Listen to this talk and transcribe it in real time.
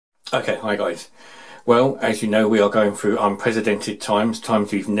Okay, hi guys. Well, as you know, we are going through unprecedented times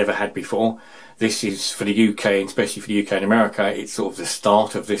we've never had before. This is for the UK, and especially for the UK and America, it's sort of the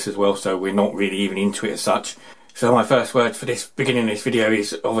start of this as well, so we're not really even into it as such. So my first word for this beginning of this video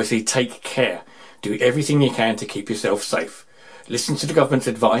is obviously take care. Do everything you can to keep yourself safe. Listen to the government's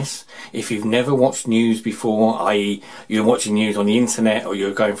advice. If you've never watched news before, i.e. you're watching news on the internet or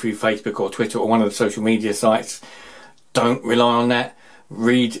you're going through Facebook or Twitter or one of the social media sites, don't rely on that.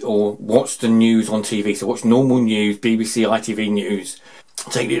 Read or watch the news on TV. So watch normal news, BBC, ITV news.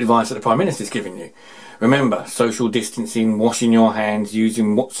 Take the advice that the Prime Minister's giving you. Remember, social distancing, washing your hands,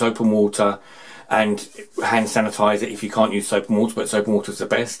 using soap and water, and hand sanitizer if you can't use soap and water, but soap and water is the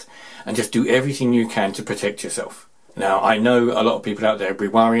best. And just do everything you can to protect yourself. Now, I know a lot of people out there will be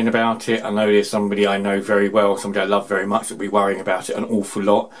worrying about it. I know there's somebody I know very well, somebody I love very much, that will be worrying about it an awful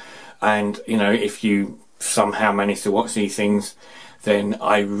lot. And, you know, if you somehow manage to watch these things, then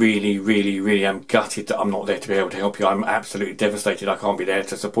I really am gutted that I'm not there to be able to help you. I'm absolutely devastated I can't be there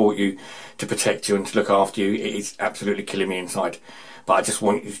to support you, to protect you and to look after you. It is absolutely killing me inside. But I just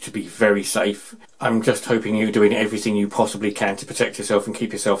want you to be very safe. I'm just hoping you're doing everything you possibly can to protect yourself and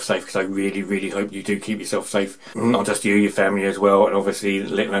keep yourself safe, because I really hope you do keep yourself safe. Not just you, your family as well, and obviously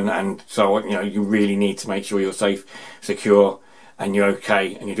Leanne and so on. You know, you really need to make sure you're safe, secure, and you're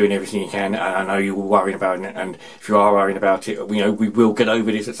okay, and you're doing everything you can. And I know you were worrying about it, and if you are worrying about it, you know, we will get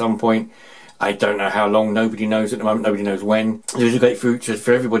over this at some point. I don't know how long, nobody knows at the moment, nobody knows when. There's a great future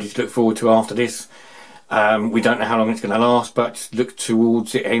for everybody to look forward to after this. We don't know how long it's going to last, but look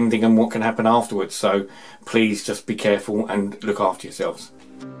towards it ending and what can happen afterwards. So please just be careful and look after yourselves.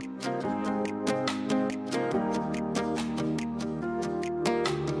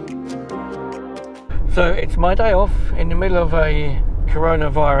 So it's my day off in the middle of a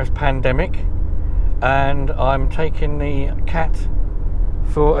coronavirus pandemic, and I'm taking the cat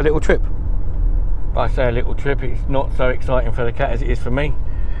for a little trip. I say a little trip, it's not so exciting for the cat as it is for me.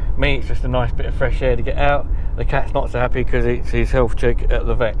 It's just a nice bit of fresh air to get out. The cat's not so happy because it's his health check at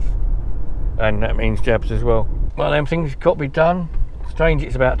the vet's, and that means jabs as well. Well, them things got to be done. Strange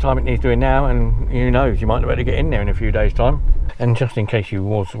it's about time it needs doing now, and who knows, you might not be able to get in there in a few days' time. And just in case you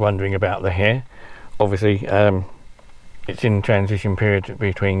was wondering about the hair, obviously it's in transition period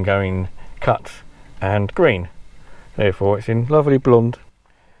between going cut and green, therefore it's in lovely blonde.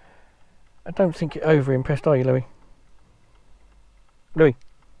 I don't think you're over impressed, are you, Louis? Louis?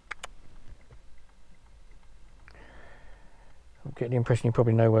 I get the impression you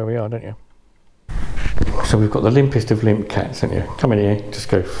probably know where we are, don't you? So we've got the limpest of limp cats, haven't you? Come in here, just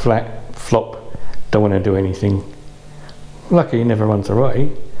go flat, flop, don't want to do anything. Lucky he never runs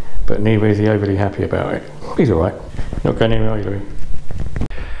away, but neither is he overly happy about it. He's alright, not going anywhere, are you, Louis?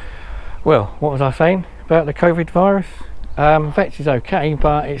 Well, what was I saying about the COVID virus? Vets is okay,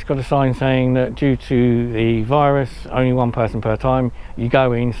 but it's got a sign saying that due to the virus, only one person per time. You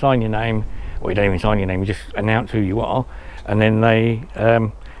go in, sign your name, or you don't even sign your name, you just announce who you are, and then they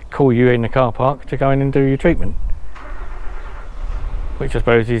call you in the car park to go in and do your treatment. Which I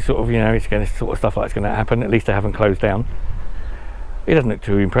suppose is sort of, you know, it's going to sort of stuff like it's going to happen. At least they haven't closed down. He doesn't look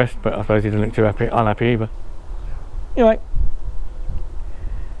too impressed, but I suppose he doesn't look too unhappy either. Anyway.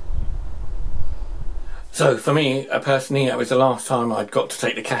 So for me, personally, that was the last time I'd got to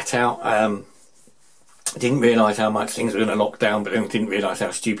take the cat out. Didn't realise how much things were going to lock down, but then didn't realise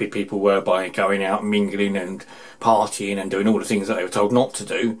how stupid people were by going out and mingling and partying and doing all the things that they were told not to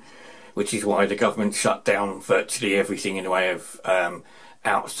do, which is why the government shut down virtually everything in the way of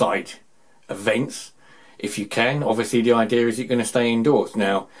outside events. If you can, obviously the idea is you're going to stay indoors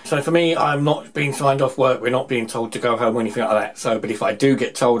now. So for me, I'm not being signed off work, we're not being told to go home or anything like that. So, but if I do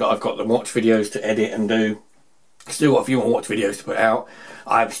get told that I've got the watch videos to edit and do, still got a few more watch videos to put out,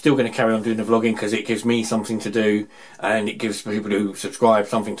 I'm still going to carry on doing the vlogging because it gives me something to do, and it gives people who subscribe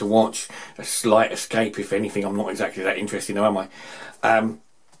something to watch, a slight escape if anything. I'm not exactly that interested now, am I?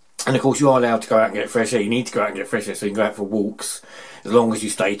 And of course you are allowed to go out and get fresh air. You need to go out and get fresh air so you can go out for walks, as long as you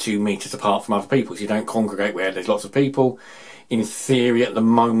stay 2 metres apart from other people, so you don't congregate where there's lots of people. In theory at the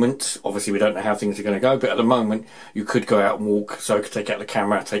moment, obviously we don't know how things are going to go, but at the moment you could go out and walk, so you could take out the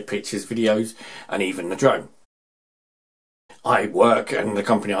camera, take pictures, videos, and even the drone. I work, and the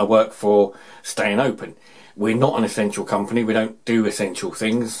company I work for, staying open. We're not an essential company, we don't do essential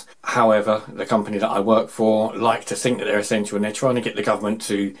things. However, the company that I work for like to think that they're essential, and they're trying to get the government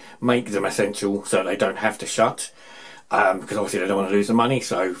to make them essential so they don't have to shut. Because obviously they don't want to lose the money,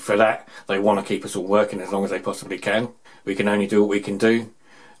 so for that they want to keep us all working as long as they possibly can. We can only do what we can do.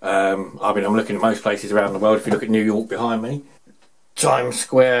 I'm looking at most places around the world. If you look at New York behind me, Times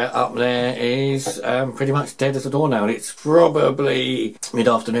Square up there is pretty much dead as a doornail. It's probably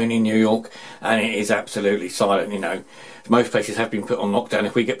mid-afternoon in New York and it is absolutely silent, you know. Most places have been put on lockdown.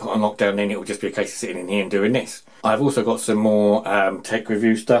 If we get put on lockdown, then it will just be a case of sitting in here and doing this. I've also got some more tech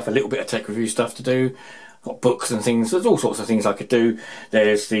review stuff, a little bit of tech review stuff to do. Got books and things. There's all sorts of things I could do.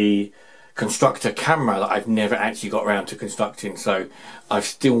 There's the constructor camera that I've never actually got around to constructing, so I've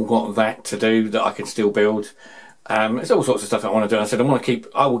still got that to do that I can still build. There's all sorts of stuff I want to do. I said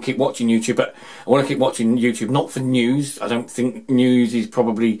I will keep watching YouTube, but I want to keep watching YouTube not for news. I don't think news is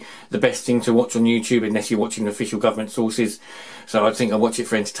probably the best thing to watch on YouTube unless you're watching official government sources. So I think I watch it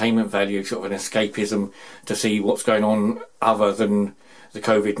for entertainment value, sort of an escapism to see what's going on other than the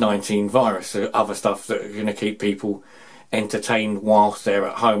COVID-19 virus, so other stuff that are going to keep people entertained whilst they're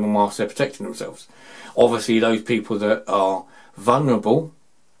at home and whilst they're protecting themselves. Obviously those people that are vulnerable,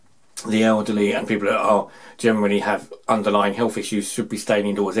 the elderly and people that are generally have underlying health issues, should be staying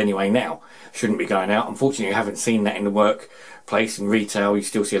indoors anyway now, shouldn't be going out. Unfortunately, I haven't seen that in the workplace and retail. You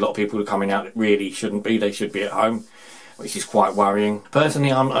still see a lot of people who are coming out that really shouldn't be. They should be at home, which is quite worrying.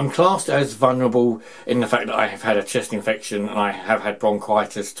 Personally, I'm classed as vulnerable in the fact that I have had a chest infection and I have had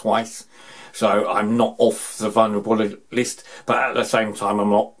bronchitis twice. So I'm not off the vulnerable list, but at the same time I'm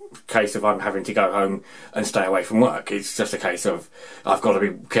not a case of I'm having to go home and stay away from work. It's just a case of I've got to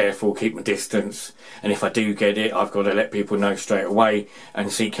be careful, keep my distance, and if I do get it, I've got to let people know straight away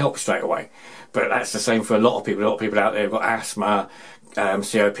and seek help straight away. But that's the same for a lot of people. A lot of people out there have got asthma,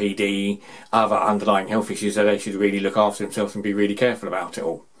 COPD, other underlying health issues, so they should really look after themselves and be really careful about it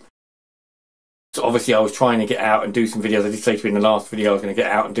all. So obviously I was trying to get out and do some videos. I did say to you in the last video I was going to get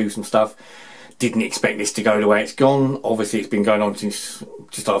out and do some stuff. Didn't expect this to go the way it's gone. Obviously it's been going on since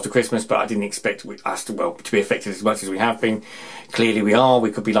just after Christmas, but I didn't expect us to be affected as much as we have been. Clearly we are.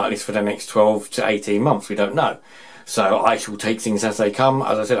 We could be like this for the next 12 to 18 months. We don't know. So I shall take things as they come.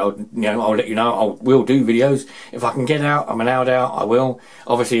 As I said, I'll let you know. I will do videos. If I can get out, I'm allowed out, I will.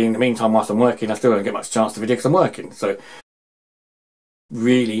 Obviously in the meantime, whilst I'm working, I still don't get much chance to video because I'm working. So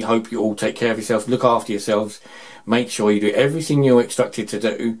really hope you all take care of yourselves, look after yourselves, make sure you do everything you're instructed to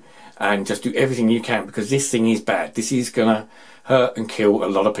do and just do everything you can, because this thing is bad. This is gonna hurt and kill a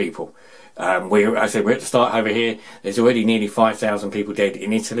lot of people. We're at the start over here. There's already nearly 5,000 people dead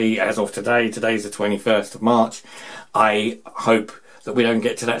in Italy as of today. Today's the 21st of March. I hope that we don't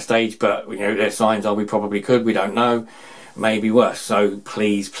get to that stage, but you know, there's signs are we probably could, we don't know, maybe worse. So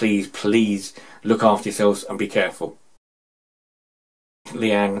please, please, please look after yourselves and be careful.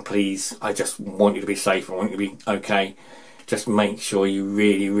 Leanne, please, I just want you to be safe. I want you to be okay. Just make sure you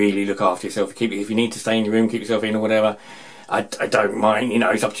really, really look after yourself. If you need to stay in your room, keep yourself in or whatever. I don't mind, you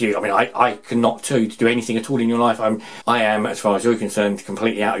know, it's up to you. I mean, I cannot to do anything at all in your life. I am, as far as you're concerned,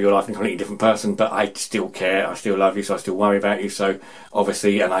 completely out of your life and a completely different person, but I still care, I still love you, so I still worry about you. So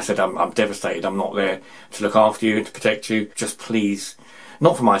obviously, and I said I'm devastated, I'm not there to look after you and to protect you. Just please,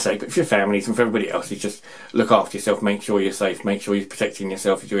 not for my sake, but for your families and for everybody else, you just look after yourself, make sure you're safe, make sure you're protecting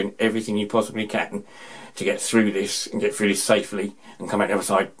yourself, you're doing everything you possibly can to get through this and get through this safely and come out the other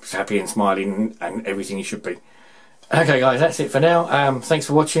side happy and smiling and everything you should be. Okay guys, that's it for now. Thanks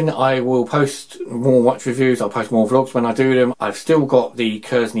for watching. I will post more watch reviews, I'll post more vlogs when I do them. I've still got the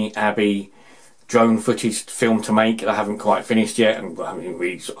Kersney Abbey drone footage film to make that I haven't quite finished yet, and I haven't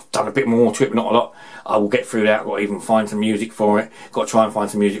really sort of done a bit more to it, but not a lot. I will get through that. I've got to even find some music for it. Got to try and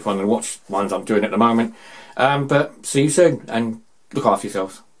find some music for the watch ones I'm doing at the moment. But see you soon and look after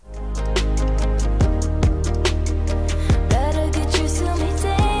yourselves.